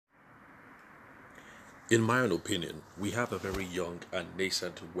In my own opinion, we have a very young and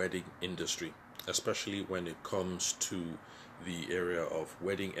nascent wedding industry, especially when it comes to the area of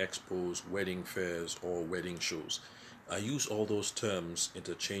wedding expos, wedding fairs, or wedding shows. I use all those terms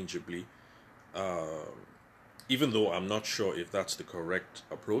interchangeably, even though I'm not sure if that's the correct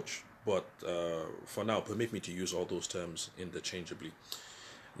approach, but for now, permit me to use all those terms interchangeably.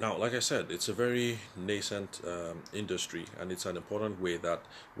 Now, like I said, it's a very nascent industry, and it's an important way that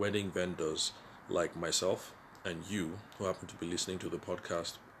wedding vendors like myself and you, who happen to be listening to the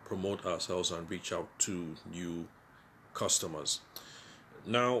podcast, promote ourselves and reach out to new customers.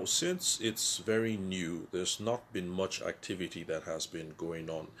 Now, since it's very new, there's not been much activity that has been going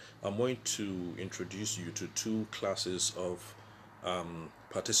on. I'm going to introduce you to two classes of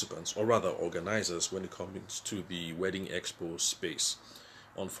participants, or rather organizers, when it comes to the wedding expo space.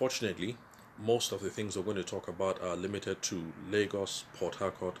 Unfortunately, most of the things we're going to talk about are limited to Lagos, Port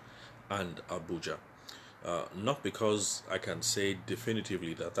Harcourt, and Abuja. Not because I can say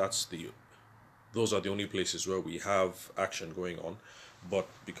definitively that those are the only places where we have action going on, but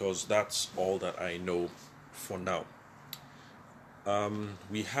because that's all that I know for now.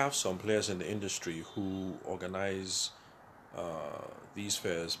 We have some players in the industry who organize these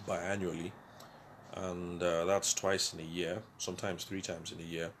fairs biannually, and that's twice in a year, sometimes three times in a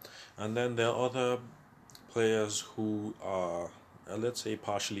year. And then there are other players who are, let's say,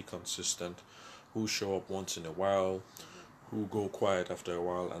 partially consistent, who show up once in a while, who go quiet after a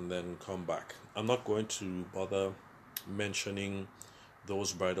while, and then come back. I'm not going to bother mentioning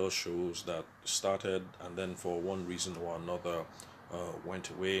those bridal shows that started and then for one reason or another went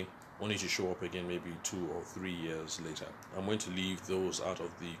away, only to show up again maybe 2 or 3 years later. I'm going to leave those out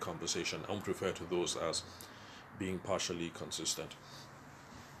of the conversation. I would refer to those as being partially consistent.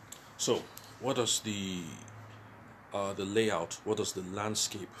 So, what does the layout, what does the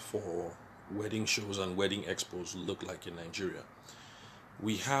landscape for wedding shows and wedding expos look like in Nigeria?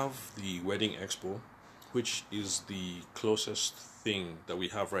 We have the wedding expo, which is the closest thing that we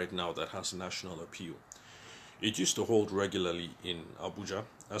have right now that has national appeal. It used to hold regularly in Abuja.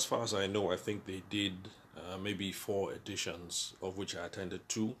 As far as I know, I think they did maybe 4 editions, of which I attended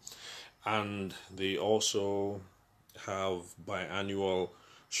 2. And they also have biannual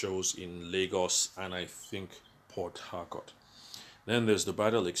shows in Lagos and I think Port Harcourt. Then there's the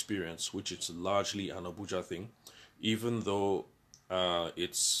bridal experience, which is largely an Abuja thing, even though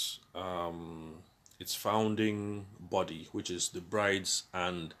its founding body, which is the Brides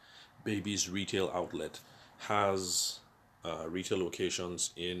and Babies Retail Outlet, has retail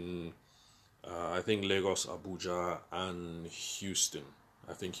locations in I think Lagos, Abuja, and Houston.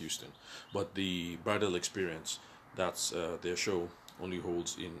 I think Houston, but the bridal experience, that's their show, only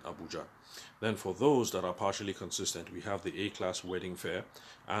holds in Abuja. Then for those that are partially consistent, we have the A-Class Wedding Fair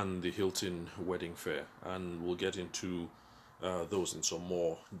and the Hilton Wedding Fair, and we'll get into those in some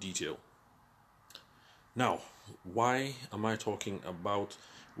more detail. Now, why am I talking about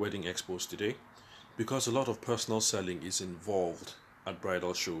wedding expos today? Because a lot of personal selling is involved at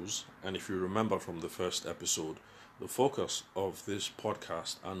bridal shows, and if you remember from the first episode, the focus of this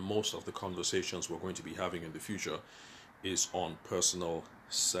podcast and most of the conversations we're going to be having in the future is on personal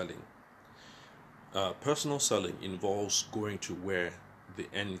selling. Personal selling involves going to where the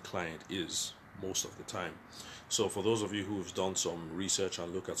end client is most of the time. So for those of you who've done some research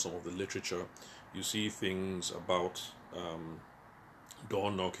and look at some of the literature, you see things about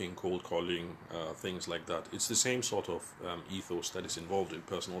door knocking, cold calling, things like that. It's the same sort of ethos that is involved in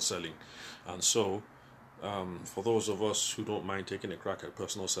personal selling. And so for those of us who don't mind taking a crack at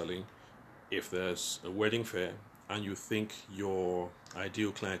personal selling, if there's a wedding fair and you think your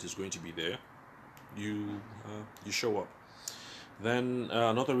ideal client is going to be there, you show up. Then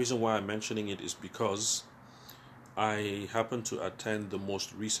another reason why I'm mentioning it is because I happened to attend the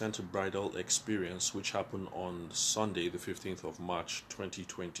most recent bridal experience, which happened on Sunday, the 15th of March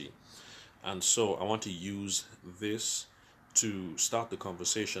 2020. And so I want to use this to start the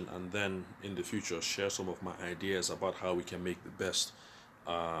conversation and then in the future share some of my ideas about how we can make the best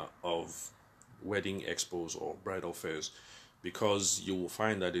of wedding expos or bridal fairs, because you will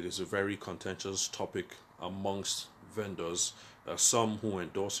find that it is a very contentious topic amongst vendors, some who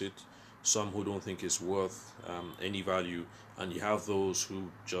endorse it, some who don't think it's worth any value, and you have those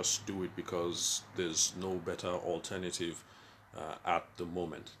who just do it because there's no better alternative at the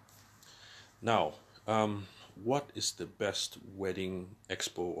moment. Now, what is the best wedding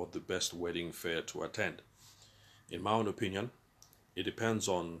expo or the best wedding fair to attend? In my own opinion, it depends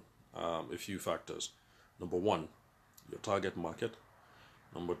on a few factors. Number one, your target market.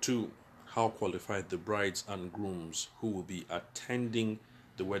 Number two, how qualified the brides and grooms who will be attending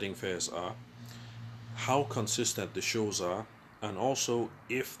the wedding fairs are. how consistent the shows are, and also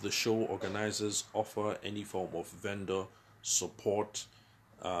if the show organizers offer any form of vendor support,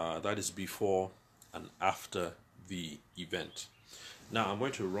 that is before and after the event. Now I'm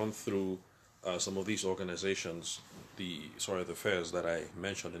going to run through some of these organizations, the fairs that I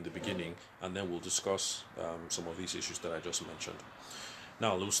mentioned in the beginning, and then we'll discuss some of these issues that I just mentioned.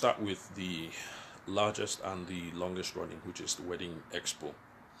 Now we'll start with the largest and the longest running, which is the Wedding Expo.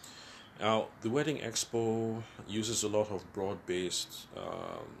 Now, the Wedding Expo uses a lot of broad-based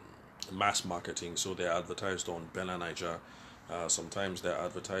mass marketing. So they're advertised on Bella Niger. Sometimes they're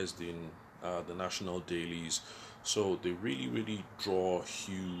advertised in the national dailies. So they really, really draw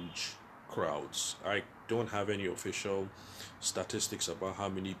huge crowds. I don't have any official statistics about how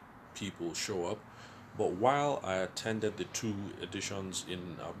many people show up. But while I attended the two editions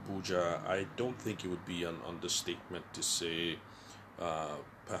in Abuja, I don't think it would be an understatement to say uh,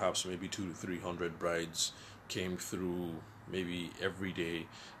 perhaps maybe 200 to 300 brides came through maybe every day.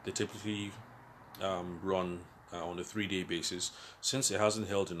 They typically run on a 3 day basis. Since it hasn't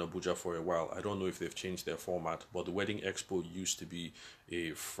held in Abuja for a while, I don't know if they've changed their format, but the Wedding Expo used to be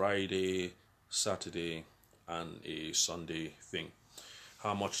a Friday, Saturday, and a Sunday thing.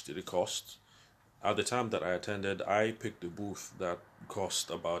 How much did it cost? At the time that I attended, I picked a booth that cost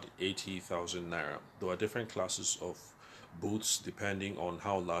about 80,000 naira. There were different classes of booths depending on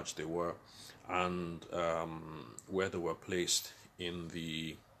how large they were and where they were placed in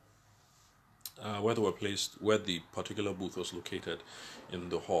the where the particular booth was located in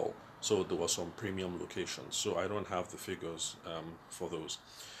the hall. So there were some premium locations. So I don't have the figures for those.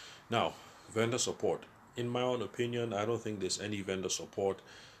 Now, vendor support. In my own opinion, I don't think there's any vendor support.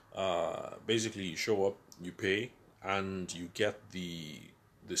 Basically, you show up, you pay, and you get the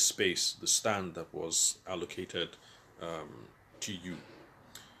space, the stand that was allocated to you.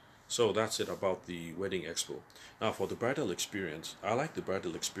 So that's it about the Wedding Expo. Now, for the bridal experience, I like the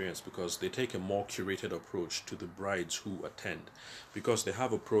bridal experience because they take a more curated approach to the brides who attend, because they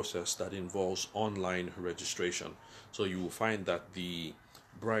have a process that involves online registration. So you will find that the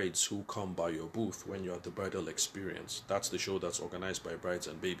brides who come by your booth when you're at the bridal experience, that's the show that's organized by Brides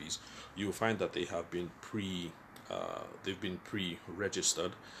and Babies, you will find that they've been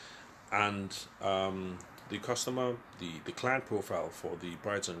pre-registered, and the customer, the client profile for the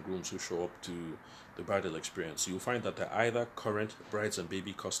brides and grooms who show up to the bridal experience, you'll find that they're either current brides and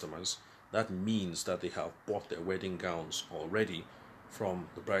baby customers. That means that they have bought their wedding gowns already from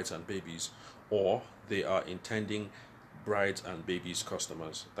the brides and babies, or they are intending brides and babies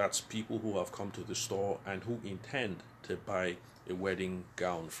customers. That's people who have come to the store and who intend to buy a wedding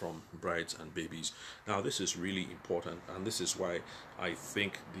gown from brides and babies. Now, this is really important, and this is why I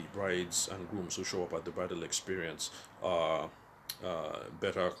think the brides and grooms who show up at the bridal experience are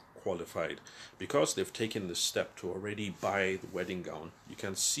better qualified, because they've taken the step to already buy the wedding gown. You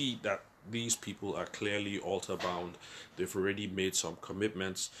can see that these people are clearly altar bound. They've already made some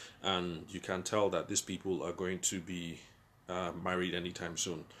commitments, and you can tell that these people are going to be married anytime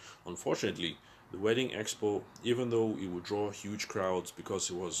soon. Unfortunately, the Wedding Expo, even though it would draw huge crowds because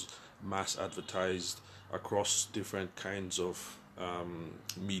it was mass advertised across different kinds of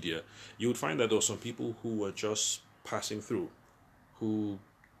media, you would find that there were some people who were just passing through, who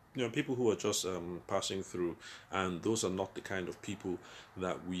people who are just passing through, and those are not the kind of people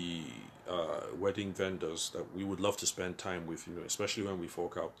that we wedding vendors that we would love to spend time with, especially when we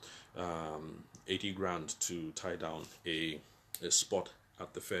fork out 80 grand to tie down a spot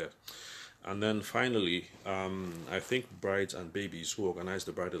at the fair. And then finally, I think brides and babies who organize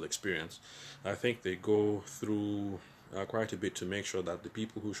the bridal experience, I think they go through quite a bit to make sure that the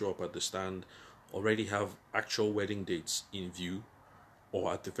people who show up at the stand already have actual wedding dates in view,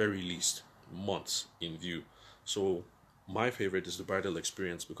 or at the very least months in view. So my favorite is the bridal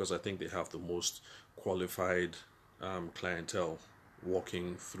experience because I think they have the most qualified clientele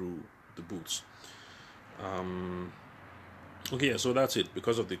walking through the booths. Okay, yeah, so that's it.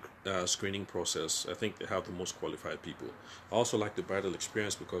 Because of the screening process, I think they have the most qualified people. I also like the bridal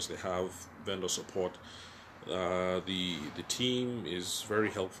experience because they have vendor support. The team is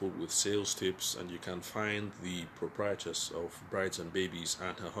very helpful with sales tips, and you can find the proprietress of Brides and Babies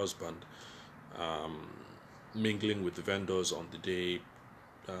and her husband mingling with the vendors on the day,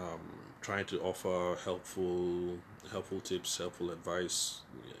 trying to offer helpful tips, helpful advice,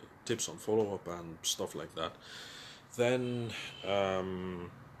 tips on follow up and stuff like that. Then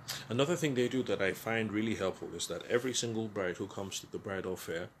another thing they do that I find really helpful is that every single bride who comes to the bridal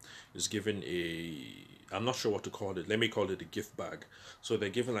fair is given I'm not sure what to call it, let me call it a gift bag. So they're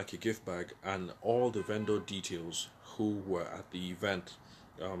given like a gift bag, and all the vendor details who were at the event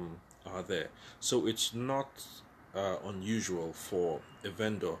are there. So it's not unusual for a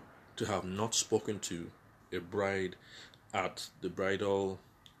vendor to have not spoken to a bride at the bridal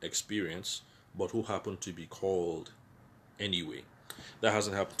experience, but who happened to be called anyway. That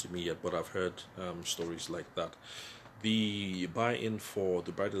hasn't happened to me yet, but I've heard stories like that. The buy-in for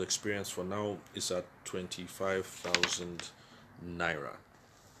the bridal experience for now is at 25,000 naira,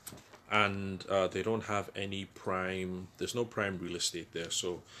 and they don't have any prime. There's no prime real estate there,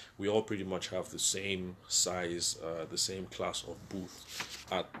 so we all pretty much have the same size, the same class of booth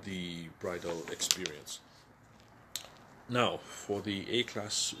at the bridal experience. Now, for the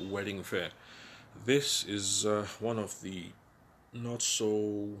A-class wedding fair, this is one of the not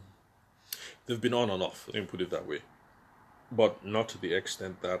so. They've been on and off. Let me put it that way, but not to the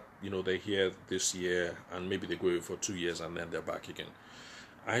extent that they're here this year and maybe they go away for 2 years and then they're back again.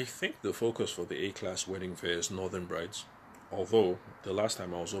 I think the focus for the A-class wedding fair is Northern Brides, although the last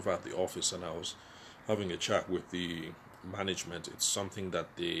time I was over at the office and I was having a chat with the management, it's something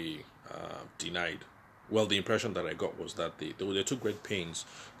that they denied. Well, the impression that I got was that they took great pains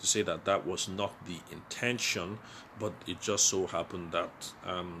to say that that was not the intention, but it just so happened that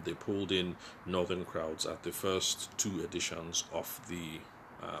they pulled in northern crowds at the first two editions of the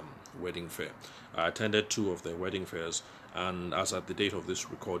wedding fair. I attended two of their wedding fairs, and as at the date of this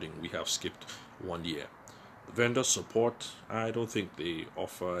recording, we have skipped 1 year. Vendor support, I don't think they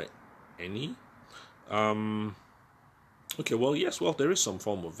offer any. Okay, well, yes, well, there is some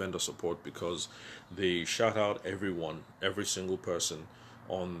form of vendor support because they shout out everyone, every single person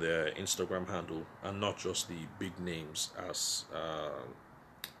on their Instagram handle, and not just the big names as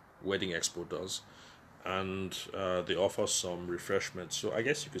Wedding Expo does. And they offer some refreshments. So I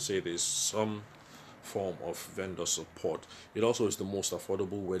guess you could say there's some form of vendor support. It also is the most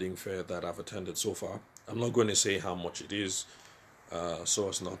affordable wedding fair that I've attended so far. I'm not going to say how much it is so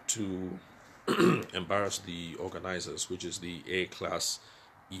as not to embarrass the organizers, which is the A-class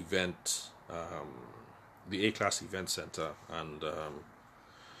event, the A-class event center, and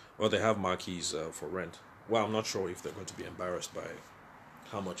well, they have marquees for rent. Well, I'm not sure if they're going to be embarrassed by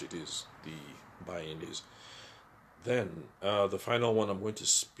how much it is, the buy-in is. Then the final one I'm going to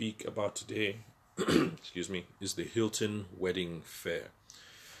speak about today, excuse me, is the Hilton Wedding Fair.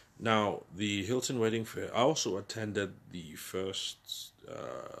 Now, the Hilton Wedding Fair, I also attended the first.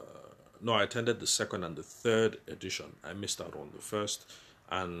 I attended the second and the third edition. I missed out on the first,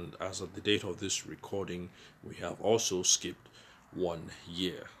 and as of the date of this recording, we have also skipped 1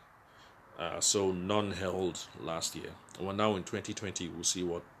 year. So none held last year. Well, now in 2020, we'll see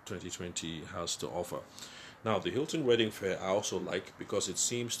what 2020 has to offer. Now, the Hilton Wedding Fair I also like because it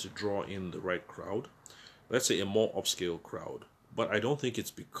seems to draw in the right crowd. Let's say a more upscale crowd. But I don't think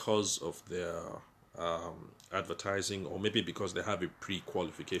it's because of their advertising, or maybe because they have a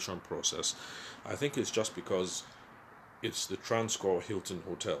pre-qualification process. I think it's just because it's the Transcorp Hilton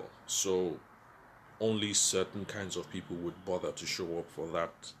Hotel, so only certain kinds of people would bother to show up for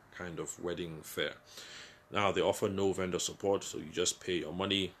that kind of wedding fair. Now, they offer no vendor support, so you just pay your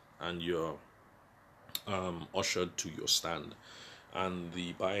money and you're ushered to your stand, and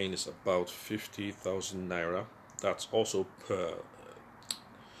the buy-in is about 50,000 naira. That's also per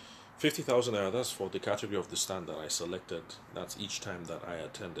 50,000 naira, that's for the category of the stand that I selected. That's each time that I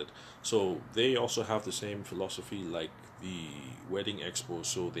attended. So they also have the same philosophy like the Wedding Expo.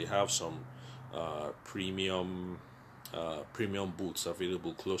 So they have some premium booths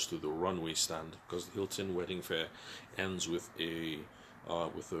available close to the runway stand, because the Hilton Wedding Fair ends with a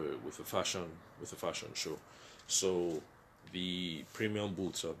fashion show. So the premium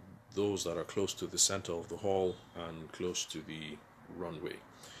booths are those that are close to the center of the hall and close to the runway.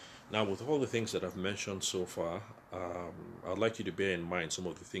 Now, with all the things that I've mentioned so far, I'd like you to bear in mind some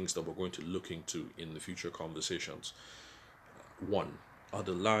of the things that we're going to look into in the future conversations. One, are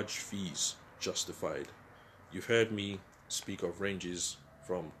the large fees justified? You've heard me speak of ranges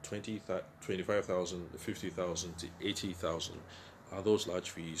from 25,000 to 50,000 to 80,000. Are those large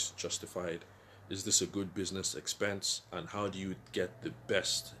fees justified? Is this a good business expense? And how do you get the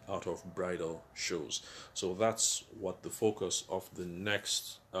best out of bridal shows? So that's what the focus of the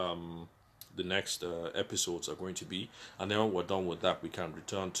next episodes are going to be. And then when we're done with that, we can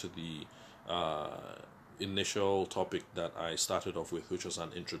return to the initial topic that I started off with, which was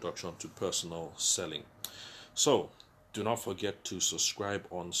an introduction to personal selling. So do not forget to subscribe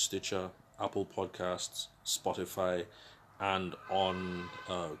on Stitcher, Apple Podcasts, Spotify, and on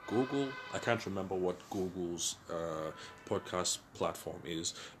Google. I can't remember what Google's podcast platform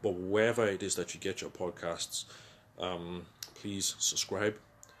is, but wherever it is that you get your podcasts, please subscribe.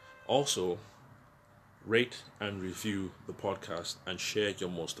 Also, rate and review the podcast, and share your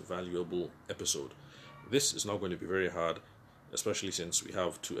most valuable episode. This is not going to be very hard, especially since we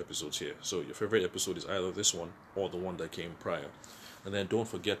have 2 episodes here. So your favorite episode is either this one or the one that came prior. And then don't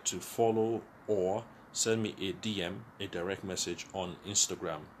forget to follow or send me a DM, a direct message on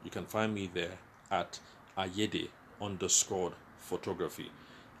Instagram. You can find me there at Ayede_photography.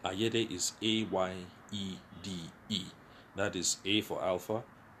 Ayede is AYEDE. That is A for Alpha,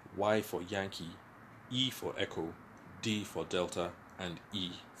 Y for Yankee, E for Echo, D for Delta, and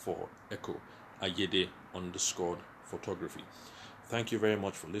E for Echo. Ayede_photography. Thank you very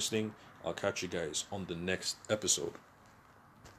much for listening. I'll catch you guys on the next episode.